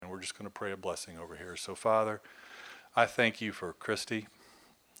we're just going to pray a blessing over here. So, Father, I thank you for Christy.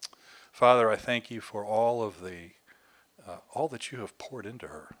 Father, I thank you for all that you have poured into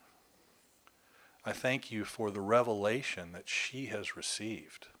her. I thank you for the revelation that she has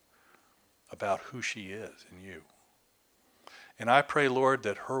received about who she is in you. And I pray, Lord,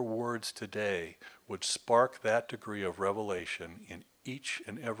 that her words today would spark that degree of revelation in each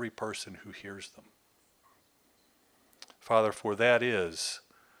and every person who hears them. Father, for that is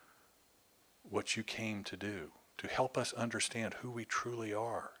what you came to do, to help us understand who we truly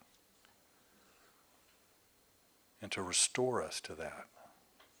are and to restore us to that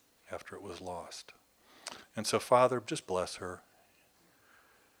after it was lost. And so, Father, just bless her.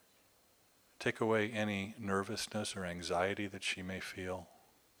 Take away any nervousness or anxiety that she may feel.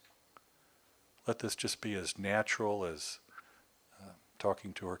 Let this just be as natural as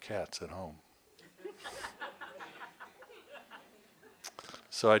talking to her cats at home.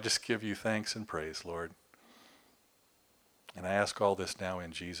 So I just give you thanks and praise, Lord. And I ask all this now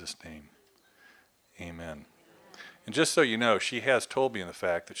in Jesus' name. Amen. And just so you know, she has told me in the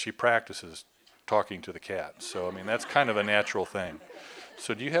fact that she practices talking to the cat. So, I mean, that's kind of a natural thing.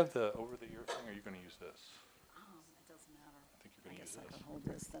 So do you have the over-the-ear thing, or are you going to use this? It doesn't matter. I think you're going to use this. I can hold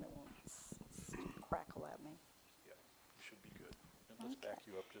this, then it won't crackle at me. Yeah, you should be good. And let's back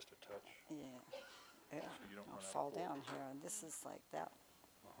you up just a touch. Yeah. So you don't I'll run out fall of cord. down here, and this is like that.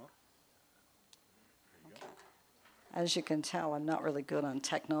 Uh-huh. There you go. As you can tell, I'm not really good on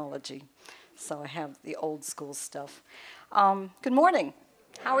technology, so I have the old school stuff. Good morning.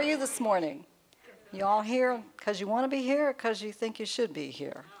 How are you this morning? You all here because you want to be here or because you think you should be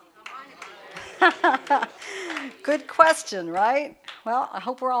here? Good question, right? Well, I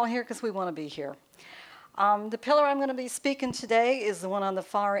hope we're all here because we want to be here. The pillar I'm going to be speaking today is the one on the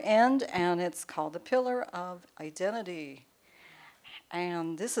far end, and it's called the pillar of identity.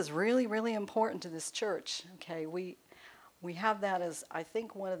 And this is really, really important to this church. Okay, we have that as, I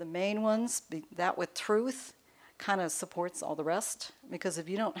think, one of the main ones. That with truth kind of supports all the rest. Because if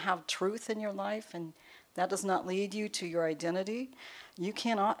you don't have truth in your life and that does not lead you to your identity, you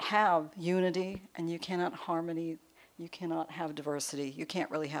cannot have unity and you cannot harmony. You cannot have diversity. You can't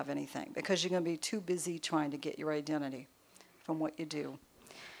really have anything because you're going to be too busy trying to get your identity from what you do.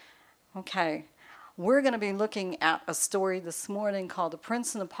 Okay. We're going to be looking at a story this morning called The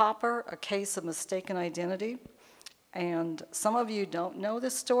Prince and the Pauper, A Case of Mistaken Identity. And some of you don't know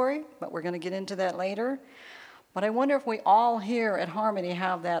this story, but we're going to get into that later. But I wonder if we all here at Harmony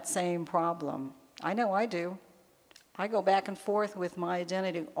have that same problem. I know I do. I go back and forth with my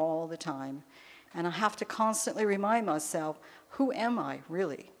identity all the time. And I have to constantly remind myself, who am I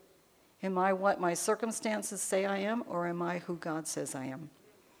really? Am I what my circumstances say I am, or am I who God says I am?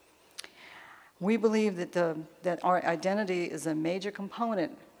 We believe that our identity is a major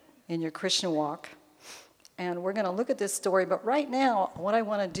component in your Christian walk. And we're going to look at this story. But right now, what I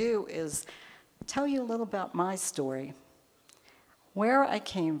want to do is tell you a little about my story, where I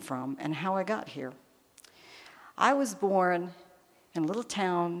came from, and how I got here. I was born in a little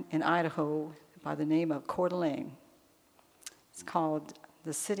town in Idaho by the name of Coeur d'Alene. It's called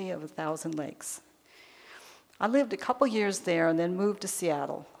the City of 1,000 Lakes. I lived a couple years there and then moved to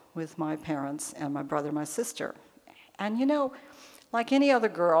Seattle with my parents and my brother and my sister. And you know, like any other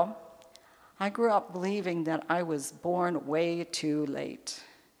girl, I grew up believing that I was born way too late.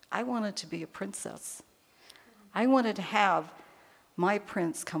 I wanted to be a princess. I wanted to have my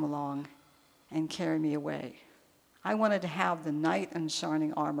prince come along and carry me away. I wanted to have the knight in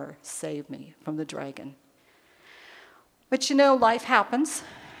shining armor save me from the dragon. But you know, life happens.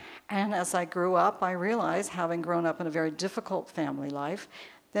 And as I grew up, I realized, having grown up in a very difficult family life,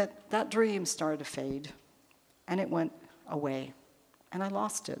 that dream started to fade. And it went away. And I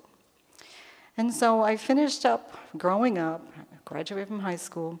lost it. And so I finished up growing up, graduated from high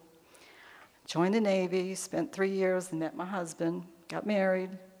school, joined the Navy, spent 3 years, and met my husband, got married,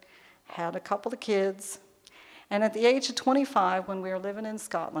 had a couple of kids. And at the age of 25, when we were living in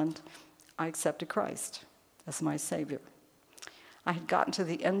Scotland, I accepted Christ as my Savior. I had gotten to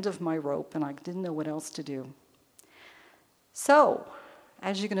the end of my rope, and I didn't know what else to do. So,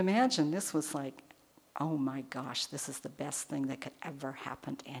 as you can imagine, this was like, oh my gosh, this is the best thing that could ever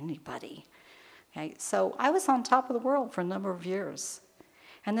happen to anybody. Okay, so I was on top of the world for a number of years.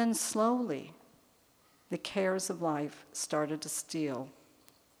 And then slowly, the cares of life started to steal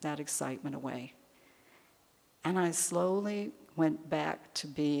that excitement away. And I slowly went back to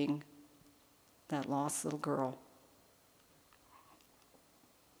being that lost little girl.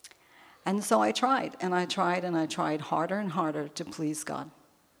 And so I tried, and I tried, and I tried harder and harder to please God,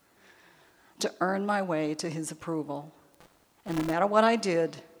 to earn my way to His approval. And no matter what I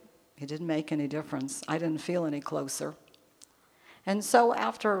did, It didn't make any difference. I didn't feel any closer. And so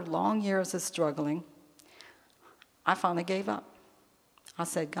after long years of struggling, I finally gave up. I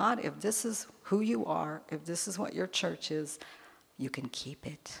said, God, if this is who you are, if this is what your church is, you can keep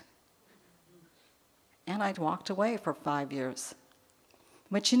it. And I'd walked away for 5 years.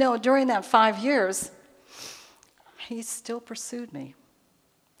 But you know, during that 5 years, he still pursued me.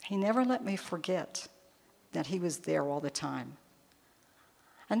 He never let me forget that he was there all the time.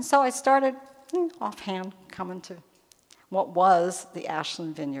 And so I started offhand coming to what was the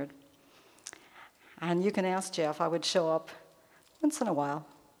Ashland Vineyard. And you can ask Jeff, I would show up once in a while,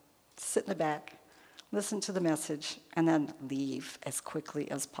 sit in the back, listen to the message, and then leave as quickly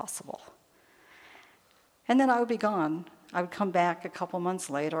as possible. And then I would be gone. I would come back a couple months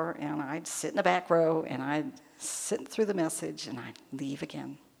later, and I'd sit in the back row, and I'd sit through the message, and I'd leave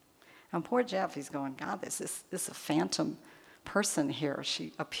again. And poor Jeff, he's going, God, this is a phantom person here.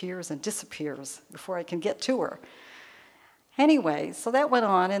 She appears and disappears before I can get to her. Anyway, so that went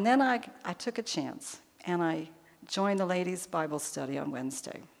on, and then I took a chance, and I joined the ladies' Bible study on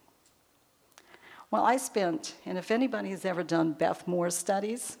Wednesday. Well, and if anybody's ever done Beth Moore's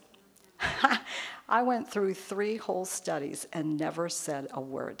studies, I went through 3 whole studies and never said a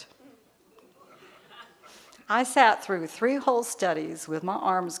word. I sat through 3 whole studies with my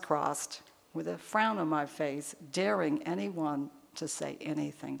arms crossed, with a frown on my face, daring anyone to say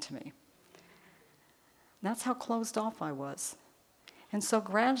anything to me. That's how closed off I was. And so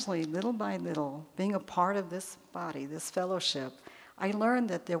gradually, little by little, being a part of this body, this fellowship, I learned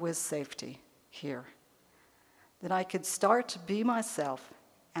that there was safety here, that I could start to be myself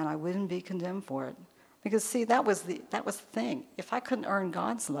and I wouldn't be condemned for it. Because see, that was the thing. If I couldn't earn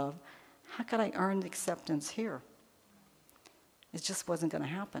God's love, how could I earn acceptance here? It just wasn't going to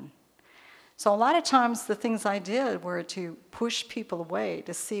happen. So a lot of times the things I did were to push people away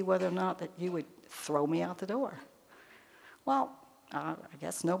to see whether or not that you would throw me out the door. Well, I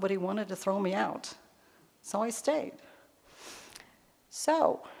guess nobody wanted to throw me out, so I stayed.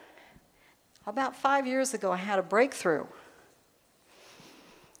 So about 5 years ago, I had a breakthrough.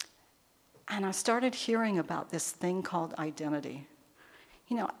 And I started hearing about this thing called identity.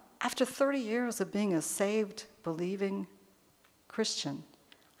 You know, after 30 years of being a saved, believing Christian,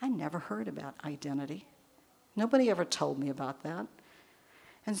 I never heard about identity. Nobody ever told me about that.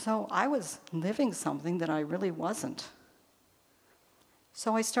 And so I was living something that I really wasn't.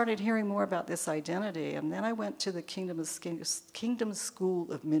 So I started hearing more about this identity, and then I went to the Kingdom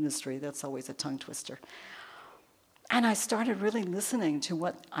School of Ministry. That's always a tongue twister. And I started really listening to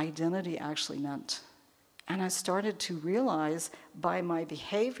what identity actually meant. And I started to realize by my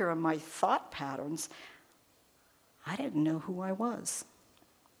behavior and my thought patterns, I didn't know who I was.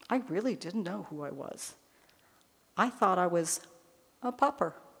 I really didn't know who I was. I thought I was a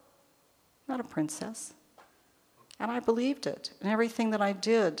pauper, not a princess. And I believed it, and everything that I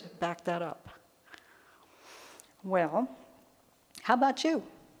did backed that up. Well, how about you?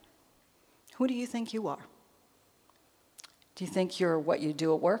 Who do you think you are? Do you think you're what you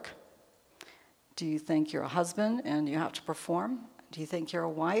do at work? Do you think you're a husband and you have to perform? Do you think you're a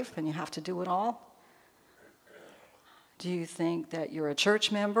wife and you have to do it all? Do you think that you're a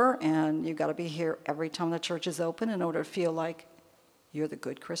church member and you've got to be here every time the church is open in order to feel like you're the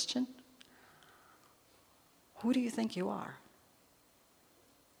good Christian? Who do you think you are?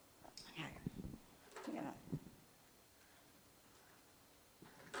 Okay. Yeah.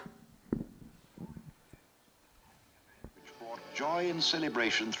 Which brought joy and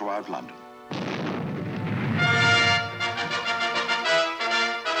celebration throughout London.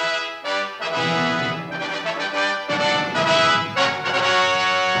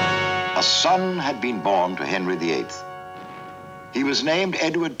 A son had been born to Henry VIII. He was named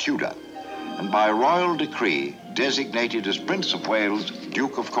Edward Tudor, and by royal decree designated as Prince of Wales,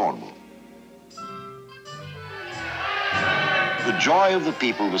 Duke of Cornwall. The joy of the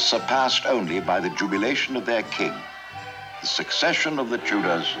people was surpassed only by the jubilation of their king. The succession of the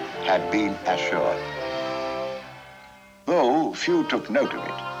Tudors had been assured. Though few took note of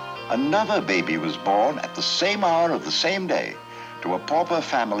it, another baby was born at the same hour of the same day to a pauper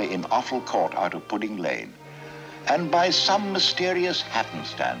family in Offal Court out of Pudding Lane. And by some mysterious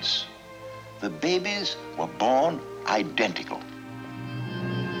happenstance, the babies were born identical.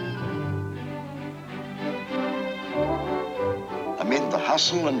 Amid the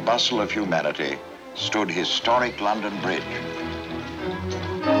hustle and bustle of humanity stood historic London Bridge.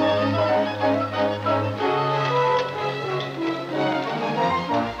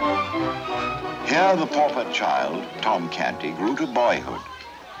 Here the pauper child, Tom Canty, grew to boyhood.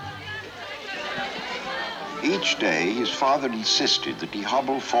 He Each day, his father insisted that he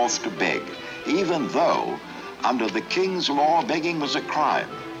hobble forth to beg, even though, under the king's law, begging was a crime,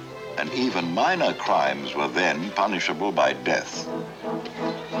 and even minor crimes were then punishable by death.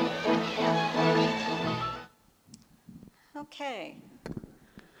 Okay.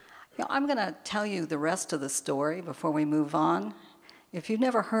 I'm going to tell you the rest of the story before we move on. If you've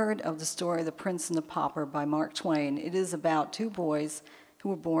never heard of the story The Prince and the Pauper by Mark Twain, it is about two boys who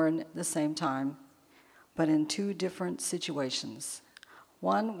were born at the same time, but in two different situations.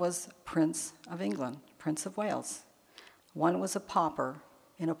 One was Prince of England, Prince of Wales. One was a pauper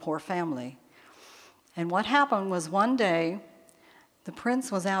in a poor family. And what happened was one day, the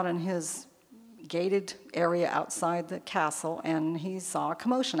prince was out in his gated area outside the castle, and he saw a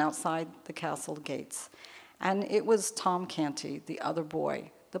commotion outside the castle gates. And it was Tom Canty, the other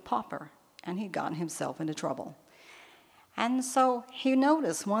boy, the pauper, and he'd gotten himself into trouble. And so he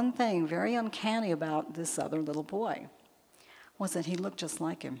noticed one thing very uncanny about this other little boy, was that he looked just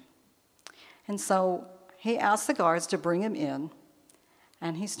like him. And so he asked the guards to bring him in,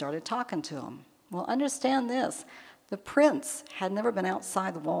 and he started talking to him. Well, understand this, the prince had never been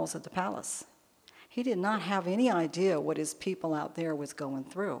outside the walls of the palace. He did not have any idea what his people out there was going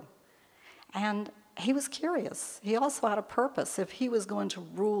through. And he was curious. He also had a purpose. If he was going to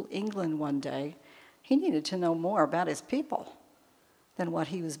rule England one day, he needed to know more about his people than what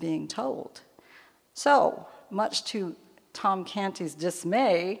he was being told. So, much to Tom Canty's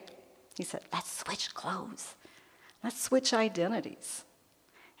dismay, he said, let's switch clothes. Let's switch identities.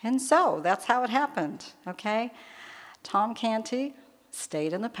 And so, that's how it happened, okay? Tom Canty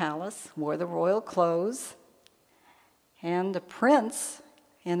stayed in the palace, wore the royal clothes, and the prince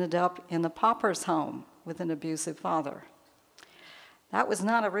ended up in the pauper's home with an abusive father. That was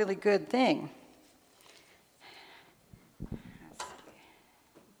not a really good thing.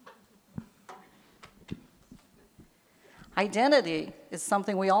 Identity is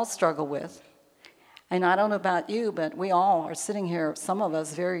something we all struggle with. And I don't know about you, but we all are sitting here, some of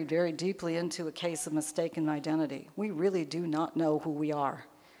us, very, very deeply into a case of mistaken identity. We really do not know who we are.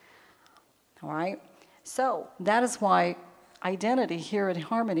 All right? So that is why identity here at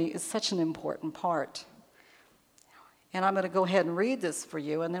Harmony is such an important part. And I'm going to go ahead and read this for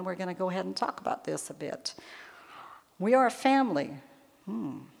you, and then we're going to go ahead and talk about this a bit. We are a family.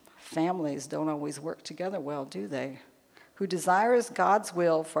 Families don't always work together well, do they? Who desires God's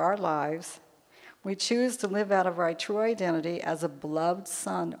will for our lives. We choose to live out of our true identity as a beloved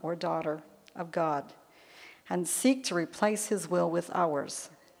son or daughter of God and seek to replace his will with ours,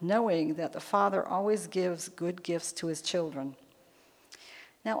 knowing that the Father always gives good gifts to his children.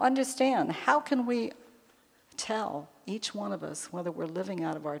 Now understand, how can we tell, each one of us, whether we're living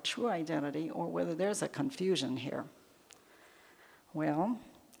out of our true identity or whether there's a confusion here? Well,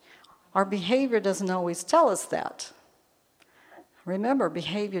 our behavior doesn't always tell us that. Remember,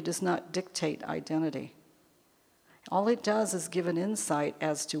 behavior does not dictate identity. All it does is give an insight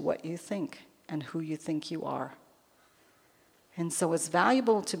as to what you think and who you think you are. And so it's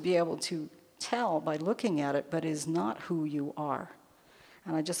valuable to be able to tell by looking at it, but it is not who you are.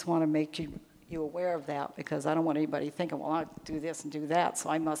 And I just want to make you aware of that, because I don't want anybody thinking, well, I do this and do that,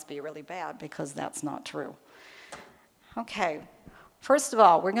 so I must be really bad, because that's not true. Okay, first of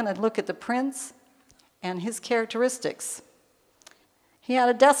all, we're going to look at the prince and his characteristics. He had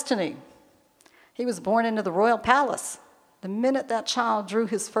a destiny. He was born into the royal palace. The minute that child drew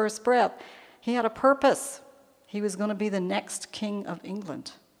his first breath, he had a purpose. He was going to be the next king of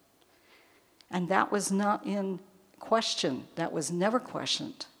England. And that was not in question. That was never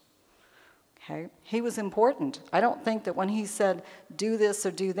questioned. Okay? He was important. I don't think that when he said, do this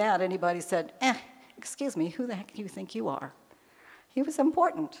or do that, anybody said, excuse me, who the heck do you think you are? He was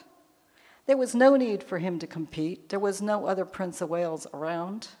important. There was no need for him to compete. There was no other Prince of Wales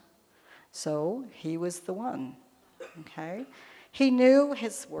around. So he was the one, okay? He knew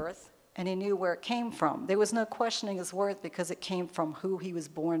his worth, and he knew where it came from. There was no questioning his worth because it came from who he was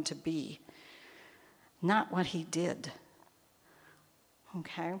born to be, not what he did,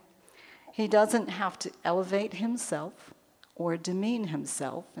 okay? He doesn't have to elevate himself or demean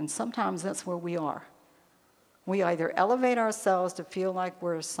himself, and sometimes that's where we are. We either elevate ourselves to feel like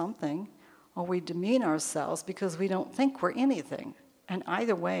we're something, or we demean ourselves because we don't think we're anything. And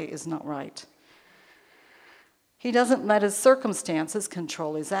either way is not right. He doesn't let his circumstances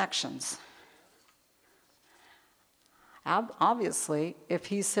control his actions. Obviously, if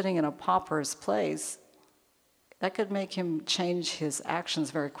he's sitting in a pauper's place, that could make him change his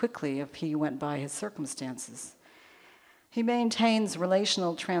actions very quickly if he went by his circumstances. He maintains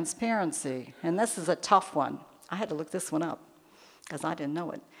relational transparency, and this is a tough one. I had to look this one up because I didn't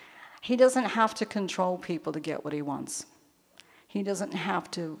know it. He doesn't have to control people to get what he wants. He doesn't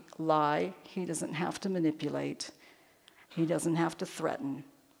have to lie. He doesn't have to manipulate. He doesn't have to threaten.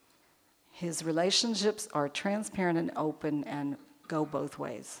 His relationships are transparent and open and go both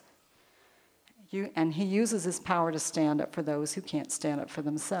ways. And he uses his power to stand up for those who can't stand up for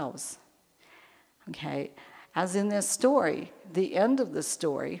themselves. Okay, as in this story, the end of the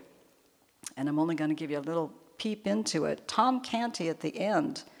story, and I'm only going to give you a little peep into it, Tom Canty at the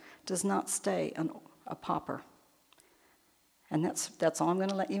end does not stay a pauper. And that's all I'm going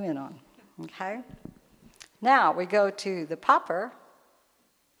to let you in on. Okay? Now we go to the pauper.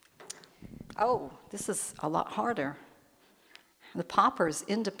 Oh, this is a lot harder. The pauper is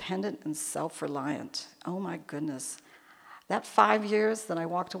independent and self-reliant. Oh my goodness. That 5 years that I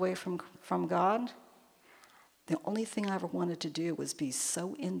walked away from God, the only thing I ever wanted to do was be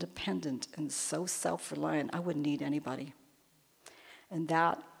so independent and so self-reliant, I wouldn't need anybody. And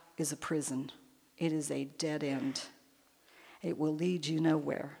that is a prison. It is a dead end. It will lead you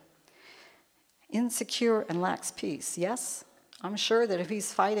nowhere. Insecure and lacks peace, yes? I'm sure that if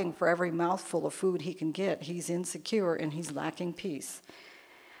he's fighting for every mouthful of food he can get, he's insecure and he's lacking peace.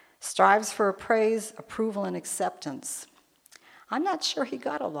 Strives for praise, approval, and acceptance. I'm not sure he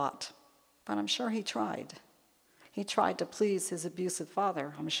got a lot, but I'm sure he tried. He tried to please his abusive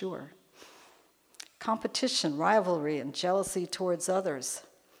father, I'm sure. Competition, rivalry, and jealousy towards others.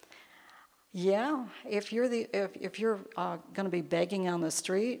 Yeah, if you're going to be begging on the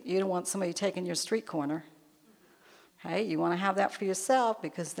street, you don't want somebody taking your street corner. Hey, you want to have that for yourself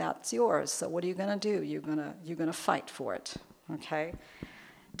because that's yours. So what are you going to do? You're going to fight for it. Okay?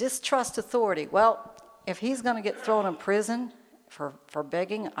 Distrust authority. Well, if he's going to get thrown in prison for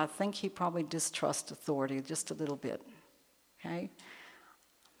begging, I think he probably distrusts authority just a little bit. Okay?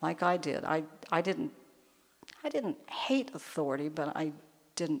 Like I did. I didn't hate authority, but I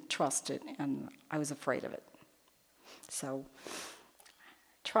didn't trust it, and I was afraid of it. So,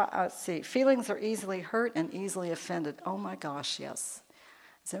 let's see. Feelings are easily hurt and easily offended. Oh my gosh, yes.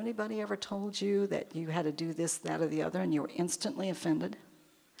 Has anybody ever told you that you had to do this, that, or the other, and you were instantly offended?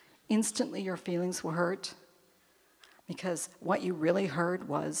 Instantly your feelings were hurt? Because what you really heard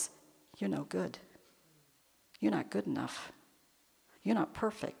was, you're no good. You're not good enough. You're not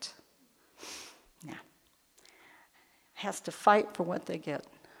perfect. Yeah. Has to fight for what they get.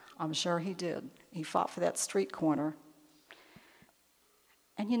 I'm sure he did. He fought for that street corner.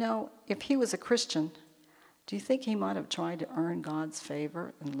 And you know, if he was a Christian, do you think he might have tried to earn God's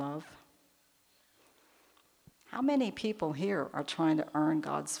favor and love? How many people here are trying to earn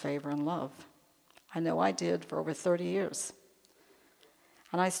God's favor and love? I know I did for over 30 years.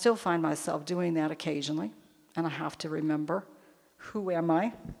 And I still find myself doing that occasionally. And I have to remember, who am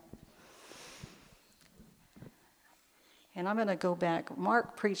I? And I'm going to go back.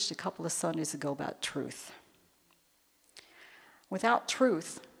 Mark preached a couple of Sundays ago about truth. Without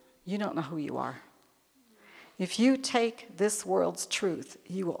truth, you don't know who you are. If you take this world's truth,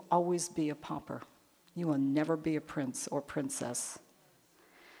 you will always be a pauper. You will never be a prince or princess.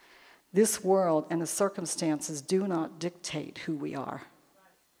 This world and the circumstances do not dictate who we are.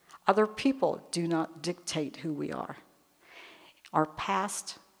 Other people do not dictate who we are. Our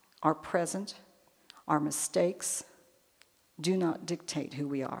past, our present, our mistakes do not dictate who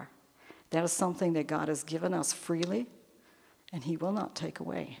we are. That is something that God has given us freely, and he will not take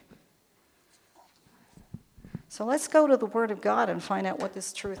away. So let's go to the Word of God and find out what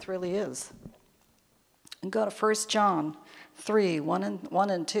this truth really is. And go to 1 John 3, 1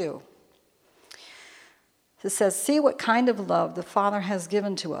 and 2. It says, "See what kind of love the Father has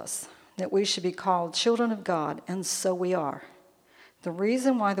given to us, that we should be called children of God, and so we are. The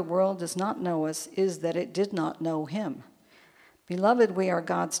reason why the world does not know us is that it did not know him. Beloved, we are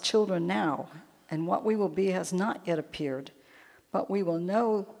God's children now, and what we will be has not yet appeared. But we will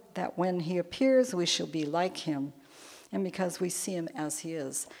know that when he appears, we shall be like him, and because we see him as he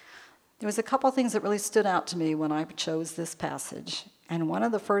is." There was a couple of things that really stood out to me when I chose this passage. And one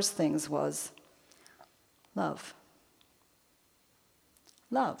of the first things was love.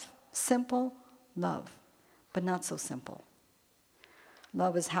 Love. Simple love, but not so simple.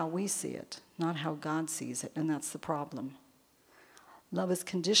 Love is how we see it, not how God sees it, and that's the problem. Love is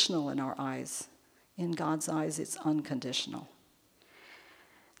conditional in our eyes. In God's eyes, it's unconditional.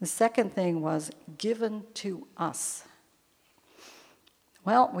 The second thing was given to us.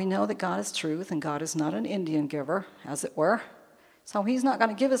 Well, we know that God is truth, and God is not an Indian giver, as it were. So he's not going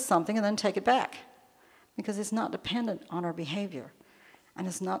to give us something and then take it back, because it's not dependent on our behavior, and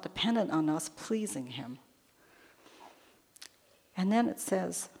it's not dependent on us pleasing him. And then it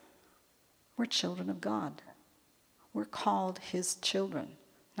says, we're children of God. We're called his children.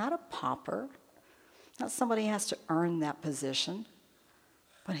 not a pauper, not somebody who has to earn that position,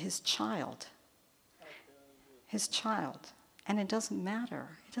 but his child. His child. And it doesn't matter.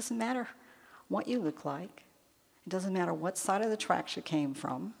 It doesn't matter what you look like. It doesn't matter what side of the tracks you came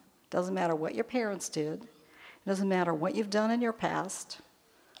from. It doesn't matter what your parents did. It doesn't matter what you've done in your past.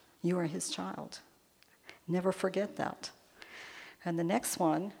 You are his child. Never forget that. And the next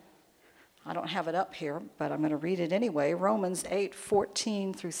one, I don't have it up here, but I'm going to read it anyway. Romans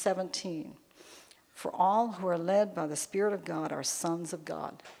 8:14 through 17. For all who are led by the Spirit of God are sons of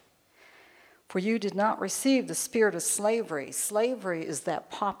God. For you did not receive the spirit of slavery. Slavery is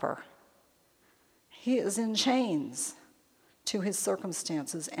that pauper. He is in chains to his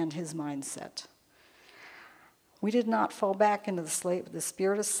circumstances and his mindset. We did not fall back into the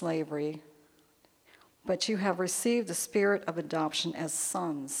spirit of slavery, but you have received the spirit of adoption as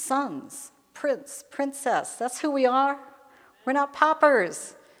sons. Sons, prince, princess, that's who we are. We're not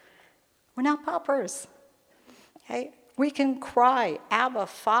paupers. We're not paupers. Okay? We can cry, Abba,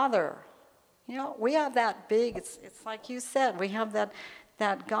 Father. You know, we have that big, it's like you said, we have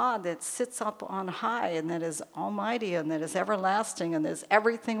that God that sits up on high and that is almighty and that is everlasting and is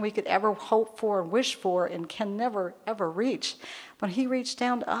everything we could ever hope for and wish for and can never, ever reach. But he reached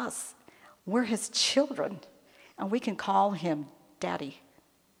down to us. We're his children, and we can call him Daddy.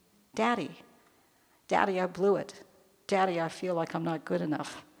 Daddy. Daddy, I blew it. Daddy, I feel like I'm not good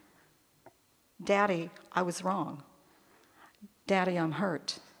enough. Daddy, I was wrong. Daddy, I'm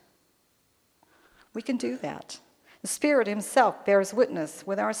hurt. We can do that. The Spirit himself bears witness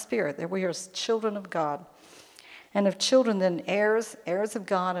with our spirit that we are children of God. And if children, then heirs, heirs of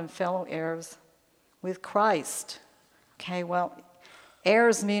God and fellow heirs with Christ. Okay, well,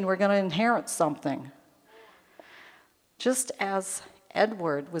 heirs mean we're going to inherit something. Just as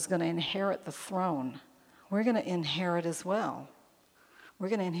Edward was going to inherit the throne, we're going to inherit as well. We're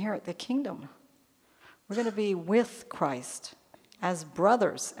going to inherit the kingdom. We're going to be with Christ as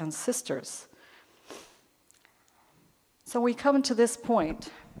brothers and sisters. So we come to this point,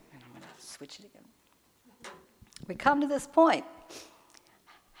 and I'm going to switch it again. We come to this point,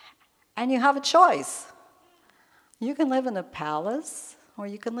 and you have a choice. You can live in a palace, or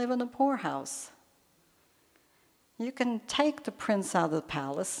you can live in a poorhouse. You can take the prince out of the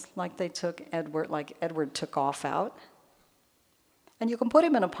palace, like they took Edward, like Edward took off out, and you can put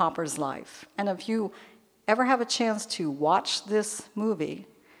him in a pauper's life. And if you ever have a chance to watch this movie,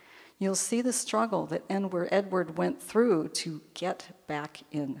 you'll see the struggle that Edward went through to get back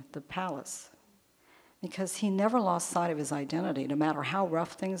in the palace, because he never lost sight of his identity, no matter how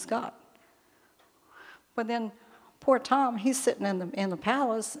rough things got. But then poor Tom, he's sitting in the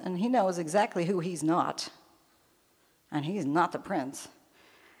palace, and he knows exactly who he's not, and he's not the prince.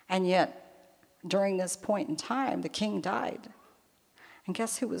 And yet, during this point in time, the king died. And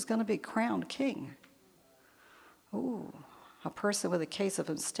guess who was going to be crowned king? Ooh, a person with a case of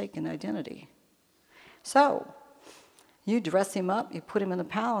mistaken identity. So, you dress him up, you put him in the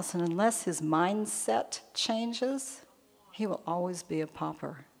palace, and unless his mindset changes, he will always be a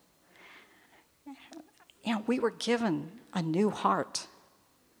pauper. You know, we were given a new heart.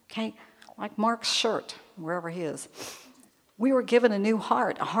 Okay? Like Mark's shirt, wherever he is. We were given a new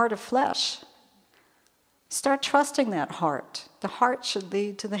heart, a heart of flesh. Start trusting that heart. The heart should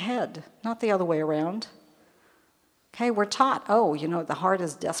lead to the head, not the other way around. Okay, we're taught, the heart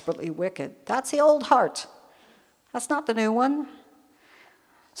is desperately wicked. That's the old heart. That's not the new one.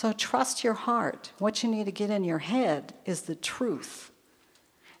 So trust your heart. What you need to get in your head is the truth.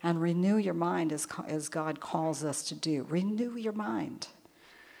 And renew your mind as God calls us to do. Renew your mind.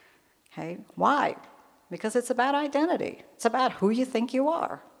 Okay, why? Because it's about identity. It's about who you think you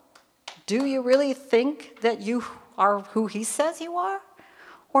are. Do you really think that you are who he says you are?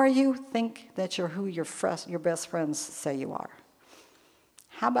 Or you think that you're who your best friends say you are?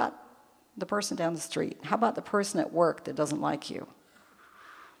 How about the person down the street? How about the person at work that doesn't like you?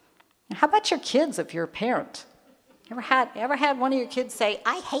 How about your kids if you're a parent? Ever had one of your kids say,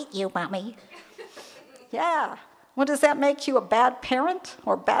 "I hate you, Mommy"? Yeah. Well, does that make you a bad parent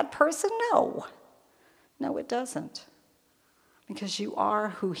or a bad person? No. No, it doesn't. Because you are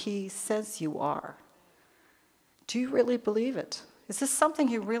who he says you are. Do you really believe it? Is this something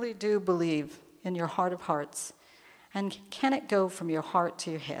you really do believe in your heart of hearts? And can it go from your heart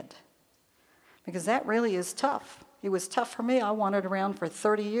to your head? Because that really is tough. It was tough for me. I wandered around for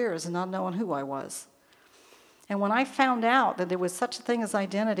 30 years and not knowing who I was. And when I found out that there was such a thing as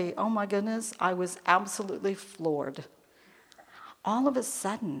identity, oh my goodness, I was absolutely floored. All of a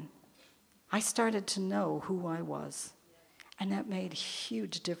sudden, I started to know who I was. And that made a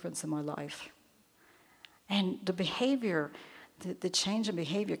huge difference in my life. And the behavior the change in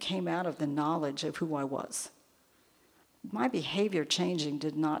behavior came out of the knowledge of who I was. My behavior changing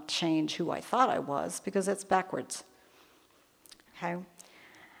did not change who I thought I was, because that's backwards. Okay?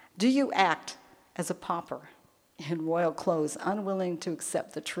 Do you act as a pauper in royal clothes, unwilling to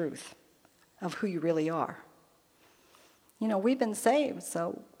accept the truth of who you really are? You know, we've been saved,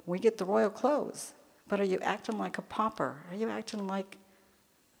 so we get the royal clothes. But are you acting like a pauper? Are you acting like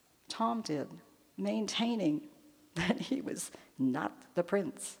Tom did, maintaining that he was not the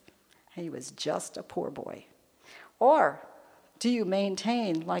prince? He was just a poor boy. Or do you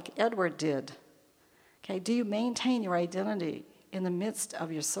maintain like Edward did? Okay, do you maintain your identity in the midst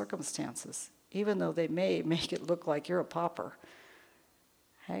of your circumstances, even though they may make it look like you're a pauper?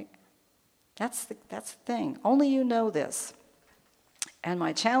 Okay? That's the thing. Only you know this. And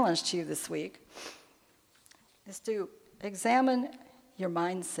my challenge to you this week is to examine your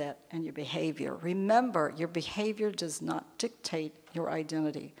mindset and your behavior. Remember, your behavior does not dictate your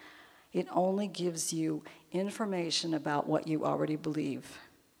identity. It only gives you information about what you already believe.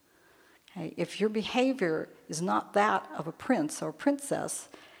 Okay? If your behavior is not that of a prince or princess,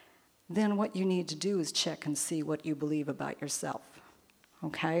 then what you need to do is check and see what you believe about yourself.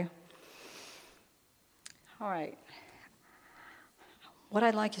 Okay? All right. What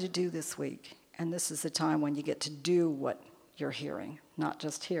I'd like you to do this week, and this is the time when you get to do what you're hearing, not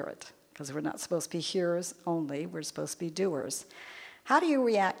just hear it, because we're not supposed to be hearers only, we're supposed to be doers. How do you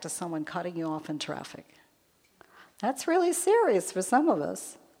react to someone cutting you off in traffic? That's really serious for some of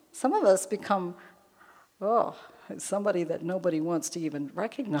us. Some of us become, somebody that nobody wants to even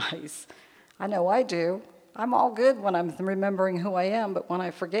recognize. I know I do. I'm all good when I'm remembering who I am, but when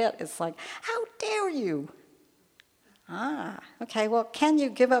I forget, it's like, how dare you? Okay, well, can you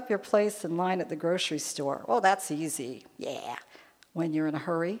give up your place in line at the grocery store? Well, that's easy, yeah. When you're in a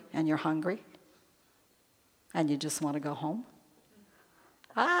hurry and you're hungry and you just want to go home?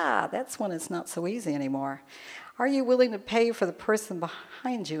 That's when it's not so easy anymore. Are you willing to pay for the person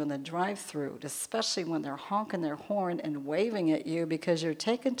behind you in the drive-thru, especially when they're honking their horn and waving at you because you're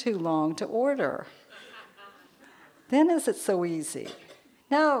taking too long to order? Then is it so easy?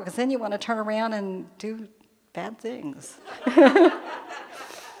 No, because then you want to turn around and do bad things.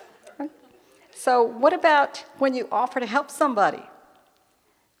 So what about when you offer to help somebody?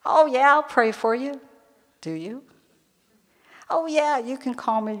 Oh, yeah, I'll pray for you. Do you? Oh, yeah, you can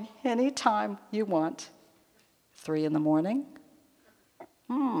call me anytime you want. 3 a.m?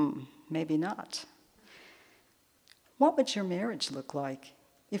 Maybe not. What would your marriage look like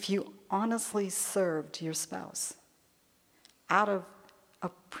if you honestly served your spouse out of a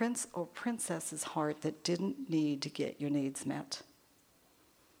prince or princess's heart that didn't need to get your needs met?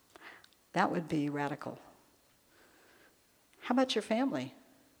 That would be radical. How about your family?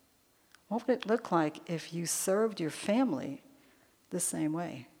 What would it look like if you served your family the same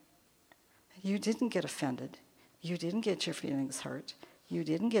way? You didn't get offended. You didn't get your feelings hurt. You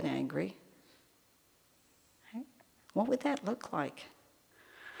didn't get angry. Right? What would that look like?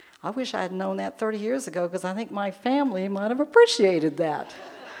 I wish I had known that 30 years ago, because I think my family might have appreciated that.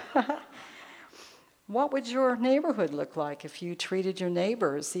 What would your neighborhood look like if you treated your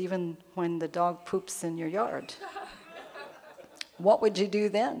neighbors even when the dog poops in your yard? What would you do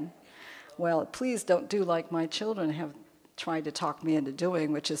then? Well, please don't do like my children have tried to talk me into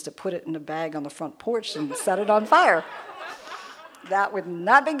doing, which is to put it in a bag on the front porch and set it on fire. That would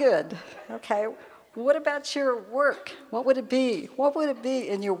not be good. Okay. What about your work? What would it be? What would it be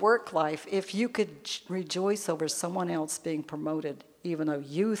in your work life if you could rejoice over someone else being promoted, even though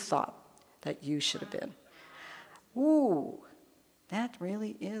you thought that you should have been? Ooh, that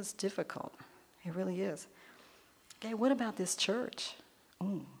really is difficult. It really is. Okay, what about this church?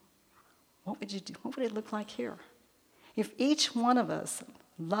 What would you do? What would it look like here? If each one of us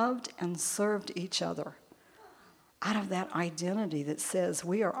loved and served each other out of that identity that says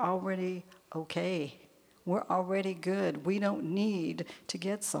we are already okay, we're already good, we don't need to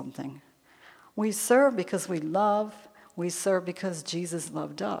get something. We serve because we love, we serve because Jesus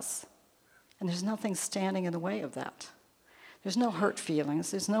loved us. And there's nothing standing in the way of that. There's no hurt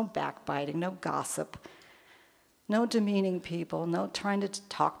feelings, there's no backbiting, no gossip, no demeaning people, no trying to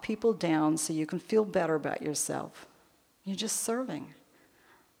talk people down so you can feel better about yourself. You're just serving.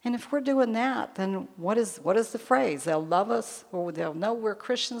 And if we're doing that, then what is the phrase? They'll love us, or they'll know we're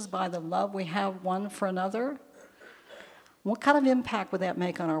Christians by the love we have one for another? What kind of impact would that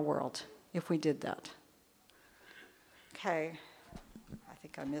make on our world if we did that? Okay. I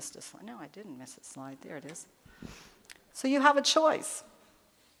think I missed a slide. No, I didn't miss a slide. There it is. So you have a choice.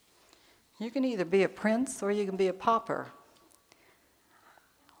 You can either be a prince or you can be a pauper.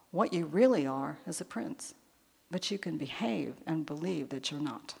 What you really are is a prince. but you can behave and believe that you're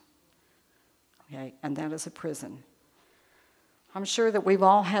not. Okay? And that is a prison. I'm sure that we've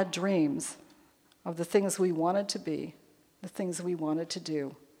all had dreams of the things we wanted to be, the things we wanted to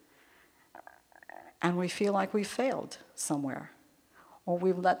do, and we feel like we failed somewhere, or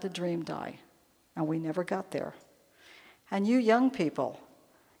we've let the dream die, and we never got there. And you young people,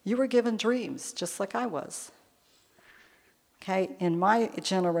 you were given dreams, just like I was. Okay, in my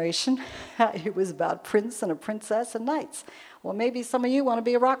generation, it was about prince and a princess and knights. Well, maybe some of you want to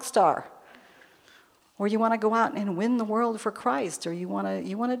be a rock star, or you want to go out and win the world for Christ, or you want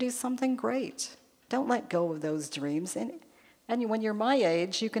to do something great. Don't let go of those dreams. And when you're my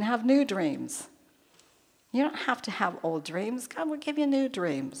age, you can have new dreams. You don't have to have old dreams. God will give you new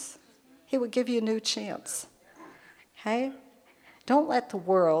dreams. He will give you a new chance. Okay? Don't let the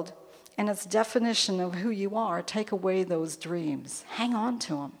world and its definition of who you are take away those dreams. Hang on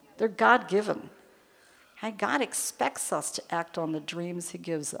to them. They're God-given. Okay? God expects us to act on the dreams he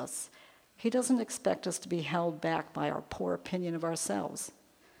gives us. He doesn't expect us to be held back by our poor opinion of ourselves.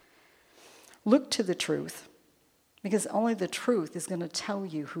 Look to the truth, because only the truth is going to tell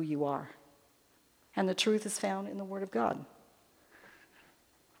you who you are. And the truth is found in the Word of God.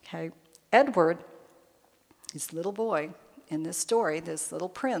 Okay? Edward, this little boy in this story, this little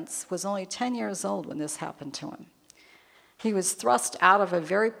prince, was only 10 years old when this happened to him. He was thrust out of a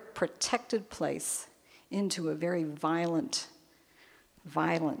very protected place into a very violent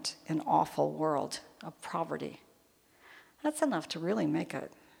and awful world of poverty. That's enough to really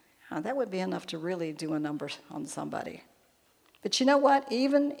that would be enough to really do a number on somebody. But you know what?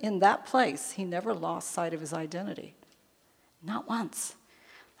 Even in that place, he never lost sight of his identity. Not once.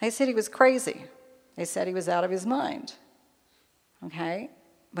 They said he was crazy. They said he was out of his mind. Okay?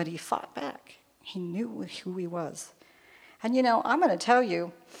 But he fought back. He knew who he was. And I'm going to tell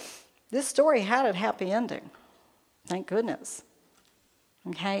you, this story had a happy ending. Thank goodness.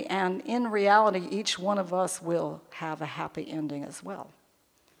 Okay? And in reality, each one of us will have a happy ending as well.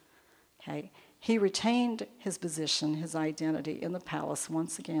 Okay? He retained his position, his identity in the palace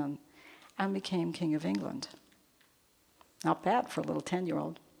once again, and became King of England. Not bad for a little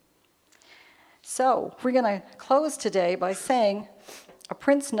 10-year-old. So we're going to close today by saying a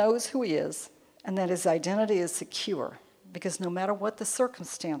prince knows who he is and that his identity is secure, because no matter what the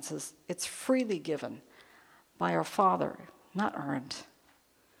circumstances, it's freely given by our Father, not earned.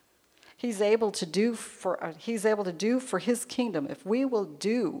 He's able to do for his kingdom. If we will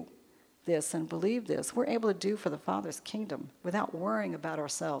do this and believe this, we're able to do for the Father's kingdom without worrying about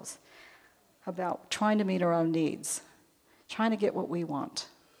ourselves, about trying to meet our own needs, trying to get what we want.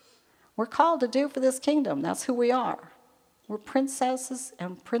 We're called to do for this kingdom. That's who we are. We're princesses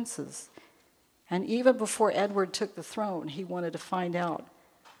and princes. And even before Edward took the throne, he wanted to find out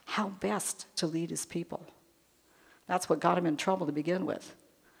how best to lead his people. That's what got him in trouble to begin with.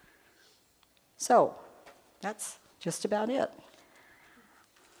 So, that's just about it.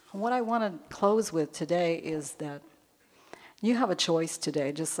 What I want to close with today is that you have a choice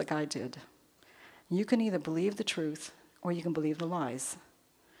today, just like I did. You can either believe the truth or you can believe the lies.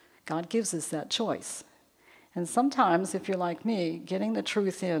 God gives us that choice. And sometimes, if you're like me, getting the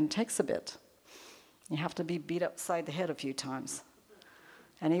truth in takes a bit. You have to be beat upside the head a few times.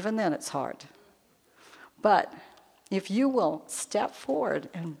 And even then, it's hard. But if you will step forward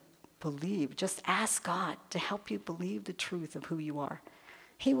and believe, just ask God to help you believe the truth of who you are.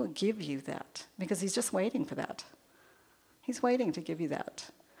 He will give you that, because he's just waiting for that. He's waiting to give you that.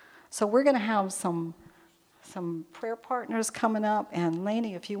 So we're going to have some prayer partners coming up. And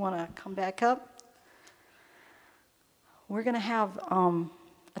Lainey, if you want to come back up. We're going to have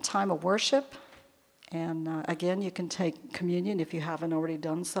a time of worship. And again, you can take communion if you haven't already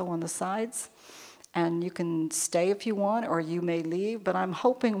done so on the sides. And you can stay if you want, or you may leave. But I'm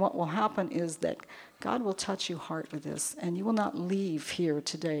hoping what will happen is that God will touch your heart with this, and you will not leave here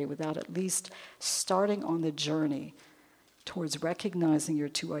today without at least starting on the journey towards recognizing your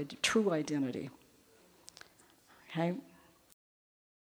true identity. Okay?